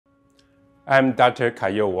I'm Dr.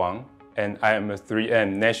 Kaiyou Wang, and I am a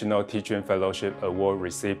 3M National Teaching Fellowship Award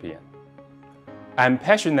recipient. I'm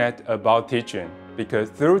passionate about teaching because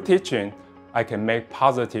through teaching, I can make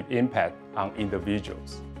positive impact on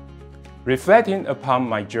individuals. Reflecting upon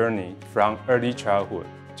my journey from early childhood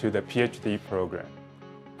to the PhD program,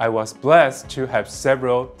 I was blessed to have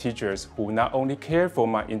several teachers who not only care for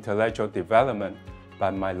my intellectual development,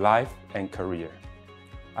 but my life and career.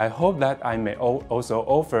 I hope that I may also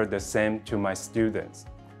offer the same to my students.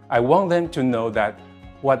 I want them to know that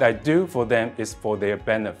what I do for them is for their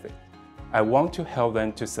benefit. I want to help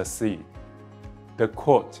them to succeed. The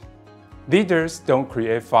quote, "Leaders don't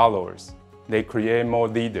create followers, they create more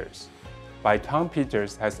leaders," by Tom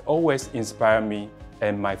Peters has always inspired me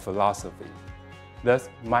and my philosophy. Thus,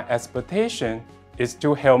 my expectation is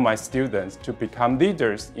to help my students to become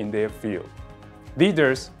leaders in their field,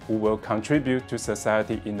 leaders who will contribute to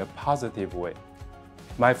society in a positive way.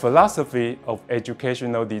 My philosophy of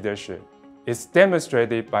educational leadership is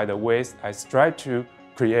demonstrated by the ways I strive to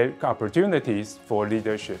create opportunities for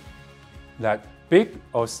leadership that, big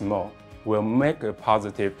or small, will make a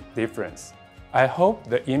positive difference. I hope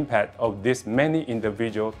the impact of these many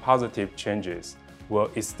individual positive changes will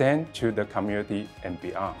extend to the community and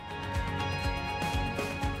beyond.